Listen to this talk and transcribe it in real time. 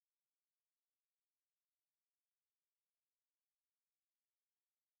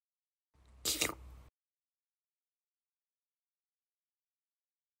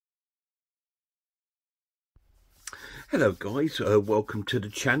Hello guys, welcome to the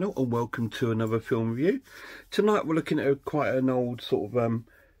channel and welcome to another film review. Tonight we're looking at quite an old sort of,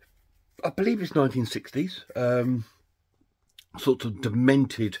 I believe it's 1960s, sort of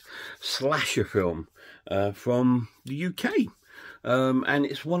demented slasher film from the UK. And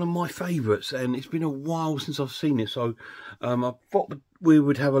it's one of my favourites, and it's been a while since I've seen it, so I thought we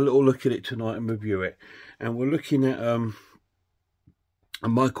would have a little look at it tonight and review it. And we're looking at a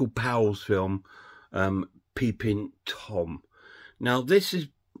Michael Powell's film, Peeping Tom. Now this is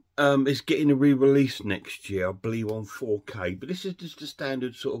getting a re-release next year, I believe, on 4K, but this is just a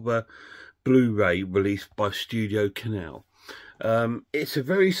standard sort of a Blu-ray released by Studio Canal. It's a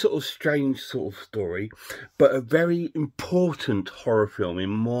very sort of strange sort of story, but a very important horror film in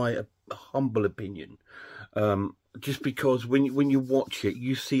my humble opinion. Just because when you watch it,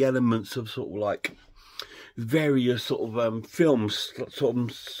 you see elements of sort of like various sort of films, sort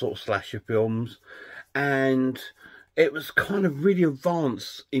of slasher films, and it was kind of really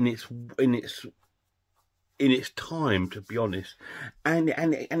advanced in its time, to be honest, and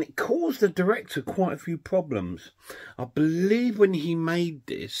it caused the director quite a few problems. I believe when he made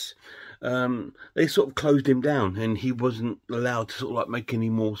this, they sort of closed him down, and he wasn't allowed to sort of like make any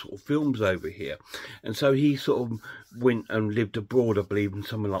more sort of films over here, and so he sort of went and lived abroad, I believe, in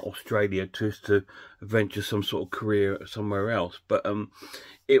somewhere like Australia, just to venture some sort of career somewhere else. But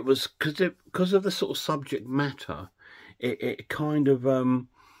it was because of the sort of subject matter, it kind of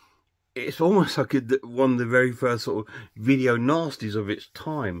it's almost like one of the very first sort of video nasties of its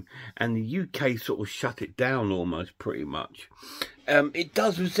time, and the UK sort of shut it down almost pretty much. It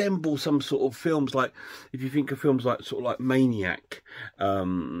does resemble some sort of films, like if you think of films like sort of like Maniac,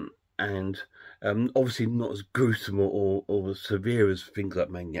 and obviously not as gruesome or as severe as things like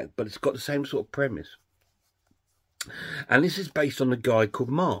Maniac, but it's got the same sort of premise. And this is based on a guy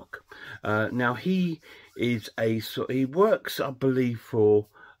called Mark. Now he works, I believe, for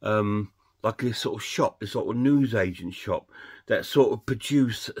like this sort of shop, this sort of newsagent shop that sort of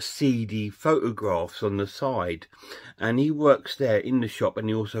produce seedy photographs on the side, and he works there in the shop, and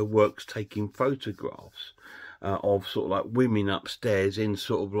he also works taking photographs of sort of like women upstairs in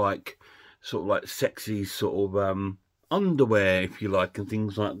sort of like sexy sort of underwear, if you like, and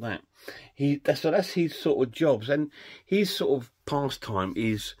things like that. That's his sort of jobs, and his sort of pastime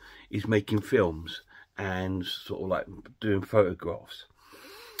is making films and sort of like doing photographs.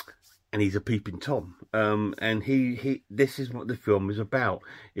 And he's a peeping Tom, and this is what the film is about.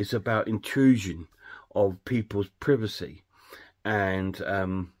 It's about intrusion of people's privacy and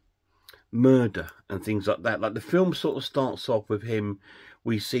murder and things like that. Like the film sort of starts off with him.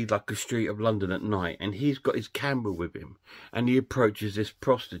 We see like a street of London at night, and he's got his camera with him, and he approaches this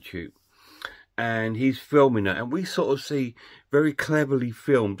prostitute, and he's filming her, and we sort of see very cleverly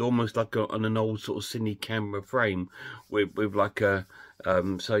filmed, almost like on an old sort of cine camera frame with like a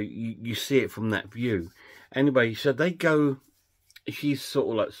so you see it from that view. Anyway, so they go, she sort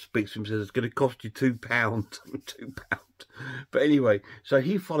of like speaks to him, says it's going to cost you £2. £2. But anyway, so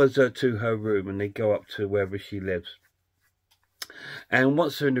he follows her to her room, and they go up to wherever she lives. And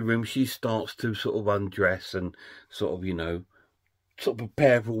once they're in the room, she starts to sort of undress and sort of, you know, sort of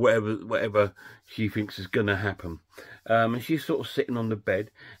prepare for whatever she thinks is going to happen. And she's sort of sitting on the bed,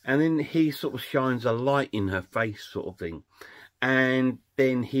 and then he sort of shines a light in her face, sort of thing. And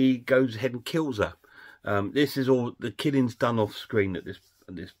then he goes ahead and kills her. This is all, the killing's done off screen at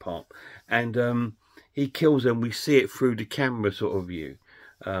this part. And he kills her, and we see it through the camera sort of view.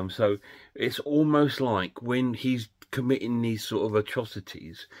 So it's almost like when he's committing these sort of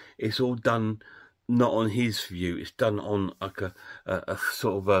atrocities, it's all done not on his view, it's done on like a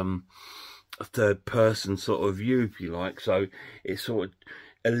sort of a third person sort of view, if you like. So it sort of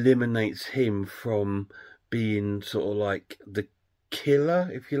eliminates him from being sort of like the killer,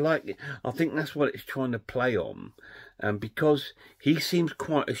 if you like. I think that's what it's trying to play on, because he seems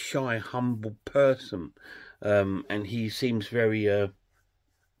quite a shy, humble person, and he seems very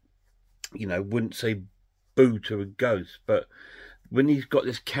you know, wouldn't say boo to a ghost, but when he's got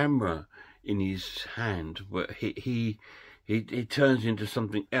this camera in his hand, he turns into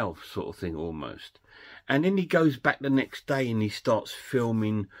something else, sort of thing, almost. And then he goes back the next day, and he starts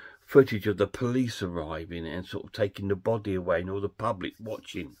filming footage of the police arriving and sort of taking the body away, and all the public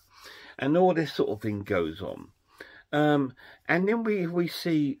watching, and all this sort of thing goes on. And then we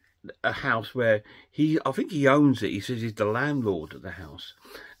see a house where I think he owns it. He says he's the landlord of the house,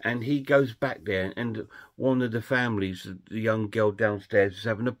 and he goes back there, and one of the families, the young girl downstairs, is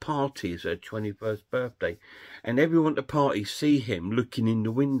having a party. It's her 21st birthday, and everyone at the party see him looking in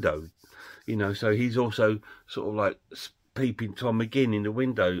the window, you know, so he's also sort of like peeping Tom again in the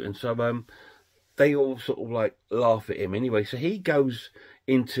window. And so they all sort of like laugh at him anyway. So he goes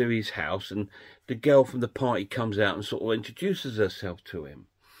into his house, and the girl from the party comes out and sort of introduces herself to him.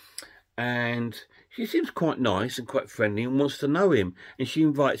 And she seems quite nice and quite friendly and wants to know him. And she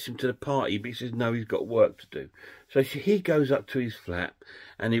invites him to the party, but he says no, he's got work to do. So he goes up to his flat,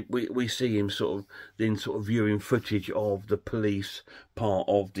 and we see him sort of viewing footage of the police part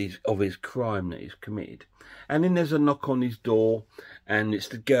of his crime that he's committed. And then there's a knock on his door, and it's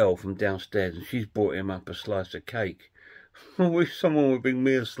the girl from downstairs, and she's brought him up a slice of cake. I wish someone would bring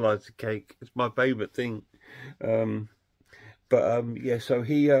me a slice of cake. It's my favourite thing. Yeah, so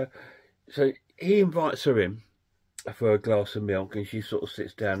he invites her in for a glass of milk, and she sort of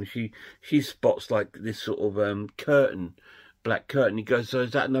sits down, and she spots like this sort of curtain, black curtain. He goes, so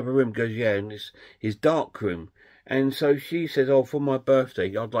is that another room? He goes, yeah, and it's his dark room. And so she says, oh, for my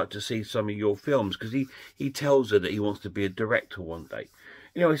birthday, I'd like to see some of your films, because he tells her that he wants to be a director one day.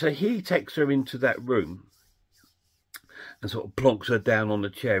 Anyway, so he takes her into that room and sort of plonks her down on the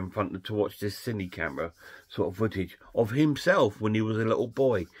chair in front of her to watch this cine camera sort of footage of himself when he was a little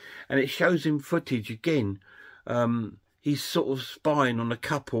boy. And it shows him footage again. He's sort of spying on a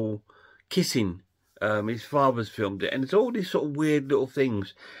couple kissing. His father's filmed it, and it's all these sort of weird little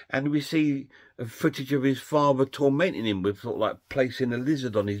things. And we see a footage of his father tormenting him with sort of like placing a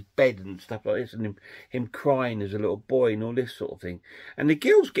lizard on his bed and stuff like this, and him crying as a little boy and all this sort of thing. And the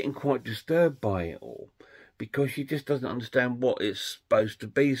girl's getting quite disturbed by it all, because she just doesn't understand what it's supposed to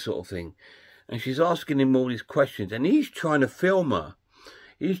be, sort of thing. And she's asking him all these questions, and he's trying to film her.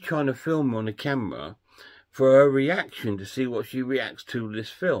 He's trying to film her on the camera for her reaction, to see what she reacts to this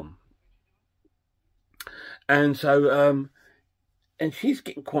film. And so, and she's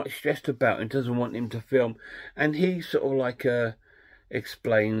getting quite stressed about it and doesn't want him to film. And he sort of like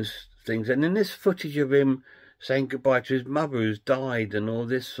explains things. And then this footage of him saying goodbye to his mother who's died and all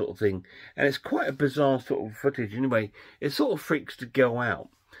this sort of thing. And it's quite a bizarre sort of footage. Anyway, it sort of freaks the girl out.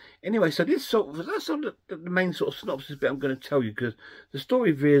 Anyway, so that's sort of the main sort of synopsis bit I'm going to tell you, because the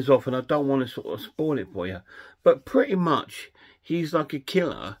story veers off and I don't want to sort of spoil it for you. But pretty much, he's like a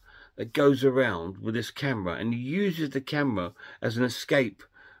killer that goes around with this camera, and he uses the camera as an escape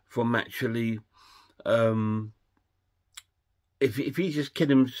from actually, if he's just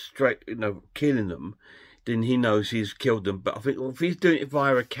killing them straight, killing them, then he knows he's killed them. But I think if he's doing it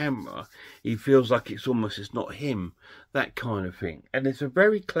via a camera, he feels like it's not him, that kind of thing. And it's a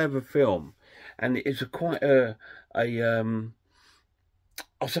very clever film, and it's quite I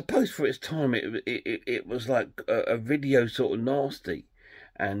suppose for its time, it was like a video sort of nasty.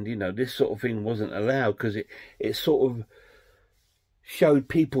 And, this sort of thing wasn't allowed, because it sort of showed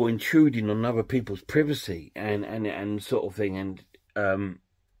people intruding on other people's privacy and sort of thing. And,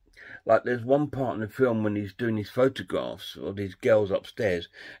 like, there's one part in the film when he's doing these photographs of these girls upstairs,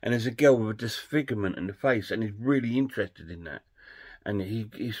 and there's a girl with a disfigurement in the face, and he's really interested in that. And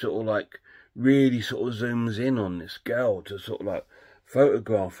he sort of like really sort of zooms in on this girl to sort of like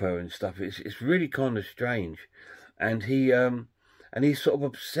photograph her and stuff. It's really kind of strange. And he's sort of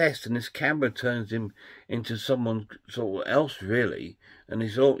obsessed, and this camera turns him into someone sort of else, really. And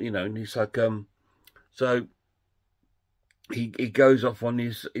he's all, and he's like, so he goes off on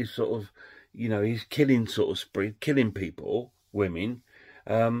his sort of, his killing sort of spree, killing people, women,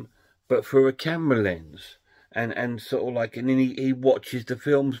 but through a camera lens, and sort of like, and then he watches the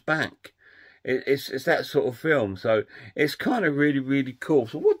films back. It's that sort of film, so it's kind of really, really cool.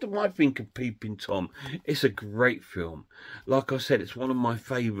 So what do I think of Peeping Tom? It's a great film. Like I said, it's one of my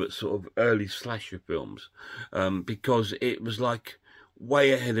favourite sort of early slasher films, because it was like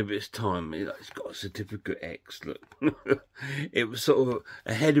way ahead of its time. It's got a certificate X, look. It was sort of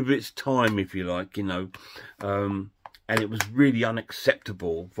ahead of its time, if you like, and it was really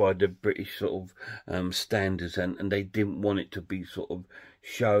unacceptable by the British sort of standards, and they didn't want it to be sort of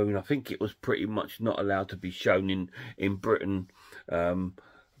shown. I think it was pretty much not allowed to be shown in Britain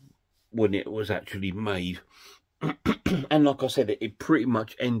when it was actually made. And like I said, it pretty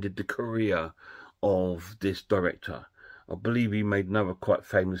much ended the career of this director. I believe he made another quite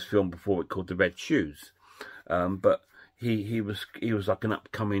famous film before it called The Red Shoes, but he was like an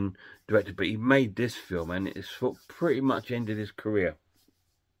upcoming director, but he made this film, and it's pretty much ended his career.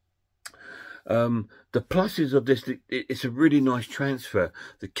 The pluses of this, it's a really nice transfer.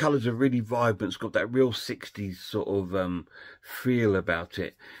 The colours are really vibrant. It's got that real 60s sort of feel about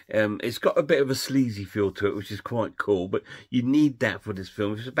it. It's got a bit of a sleazy feel to it, which is quite cool, but you need that for this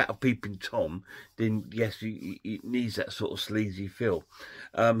film. If it's about a Peeping Tom, then yes, it needs that sort of sleazy feel.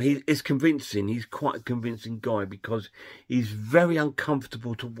 He's convincing. He's quite a convincing guy, because he's very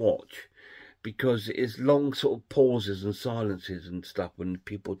uncomfortable to watch. because it's long sort of pauses and silences and stuff when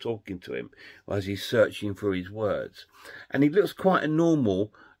people are talking to him as he's searching for his words. And he looks quite a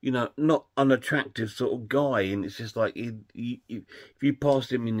normal, you know, not unattractive sort of guy. And it's just like, if you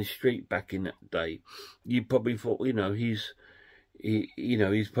passed him in the street back in that day, you probably thought, you know, he's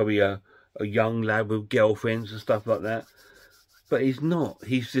probably a young lad with girlfriends and stuff like that. But he's not.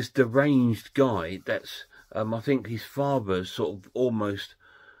 He's this deranged guy that's, I think his father sort of almost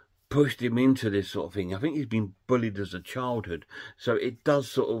pushed him into this sort of thing. I think he's been bullied as a childhood. So it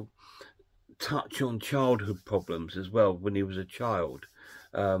does sort of touch on childhood problems as well when he was a child.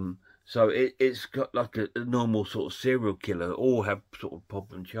 So it's got like a normal sort of serial killer, all have sort of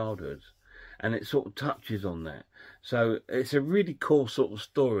problem childhoods. And it sort of touches on that. So it's a really cool sort of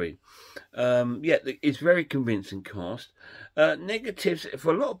story. Yeah, it's very convincing cast. Negatives,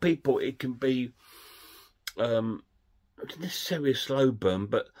 for a lot of people, it can be not necessarily a slow burn,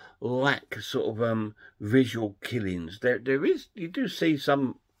 but lack sort of visual killings. There is, you do see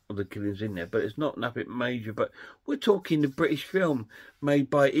some of the killings in there, but it's not nothing major. But we're talking the British film made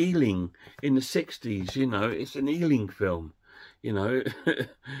by Ealing in the 60s. You know, it's an Ealing film. You know,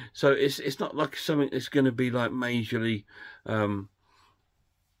 so it's not like something that's going to be like majorly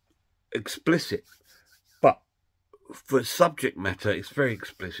explicit, but for subject matter, it's very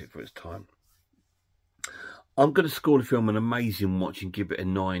explicit for its time. I'm going to score the film an amazing watch and give it a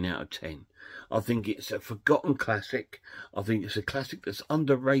 9 out of 10. I think it's a forgotten classic. I think it's a classic that's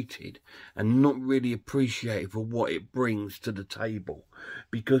underrated and not really appreciated for what it brings to the table.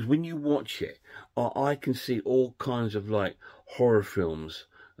 Because when you watch it, I can see all kinds of like horror films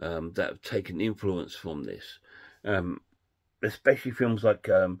that have taken influence from this. Especially films like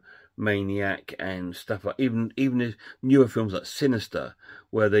Maniac and stuff like, even the newer films like Sinister,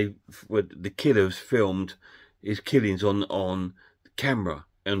 where the killers filmed his killings on camera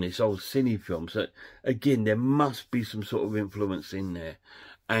on this old cine film. So again, there must be some sort of influence in there.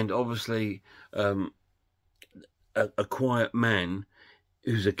 And obviously a quiet man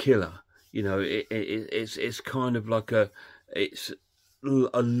who's a killer, you know, it's kind of like a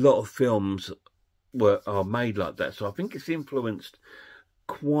lot of films are made like that. So I think it's influenced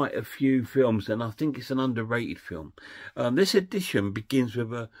quite a few films, and I think it's an underrated film. This edition begins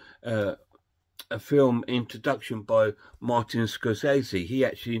with a film introduction by Martin Scorsese. He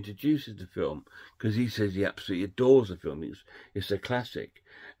actually introduces the film because he says he absolutely adores the film. It's a classic,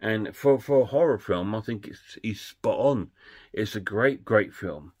 and for a horror film, I think he's spot on. It's a great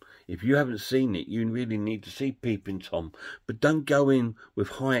film. If you haven't seen it, you really need to see Peeping Tom. But don't go in with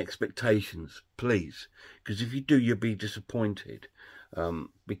high expectations, please, because if you do, you'll be disappointed.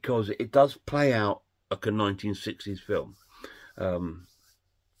 Because it does play out like a 1960s film.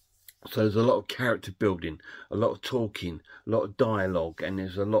 So there's a lot of character building, a lot of talking, a lot of dialogue, and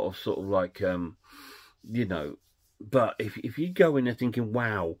there's a lot of sort of like, you know, but if you go in there thinking,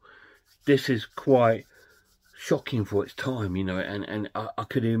 wow, this is quite shocking for its time, you know, and I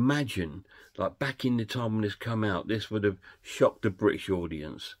could imagine, like back in the time when this come out, this would have shocked the British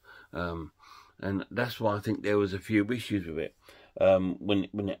audience. And that's why I think there was a few issues with it.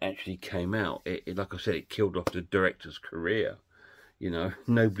 When it actually came out, it like I said, it killed off the director's career. You know,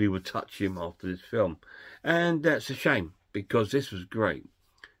 nobody would touch him after this film. And that's a shame, because this was great.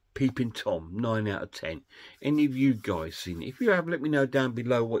 Peeping Tom, 9 out of 10. Any of you guys seen it? If you have, let me know down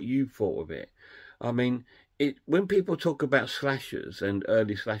below what you thought of it. I mean, when people talk about slashers and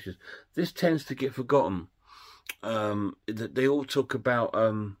early slashers, this tends to get forgotten. They all talk about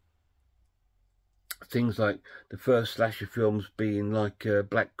things like the first slasher films being like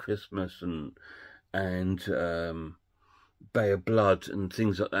Black Christmas and Bay of Blood and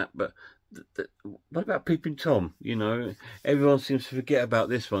things like that, but what about Peeping Tom? You know, everyone seems to forget about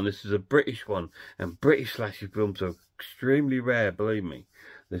this one. This is a British one, and British slasher films are extremely rare, believe me.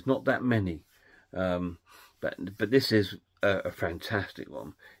 There's not that many, but this is a fantastic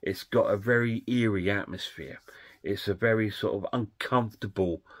one. It's got a very eerie atmosphere. It's a very sort of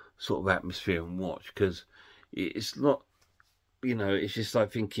uncomfortable sort of atmosphere and watch, because it's not, you know, it's just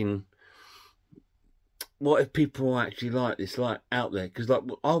like thinking, what if people are actually like this, like out there? Because like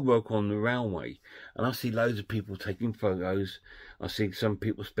I work on the railway and I see loads of people taking photos. I see some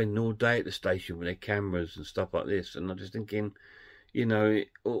people spending all day at the station with their cameras and stuff like this, and I'm just thinking, you know,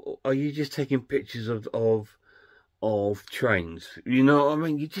 are you just taking pictures of trains? You know what I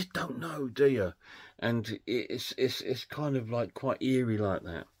mean? You just don't know, do you? And it's kind of like quite eerie like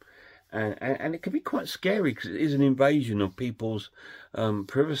that. And it can be quite scary, because it is an invasion of people's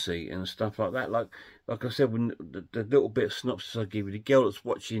privacy and stuff like that. Like I said, when the little bit of synopsis I give you, the girl that's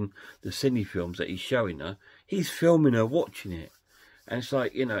watching the cine films that he's showing her, he's filming her watching it. And it's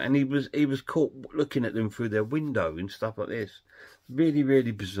like, you know, and he was caught looking at them through their window and stuff like this. Really,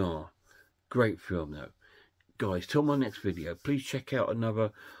 really bizarre. Great film though. Guys, till my next video, please check out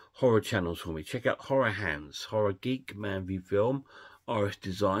another horror channels for me. Check out Horror Hands, Horror Geek, Man v Film, RS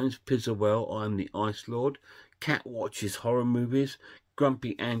Designs, Pizzawell, I'm the Ice Lord, Cat Watches Horror Movies,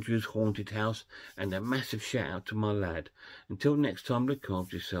 Grumpy Andrew's Haunted House, and a massive shout out to my lad. Until next time, look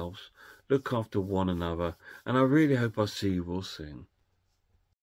after yourselves, look after one another, and I really hope I see you all soon.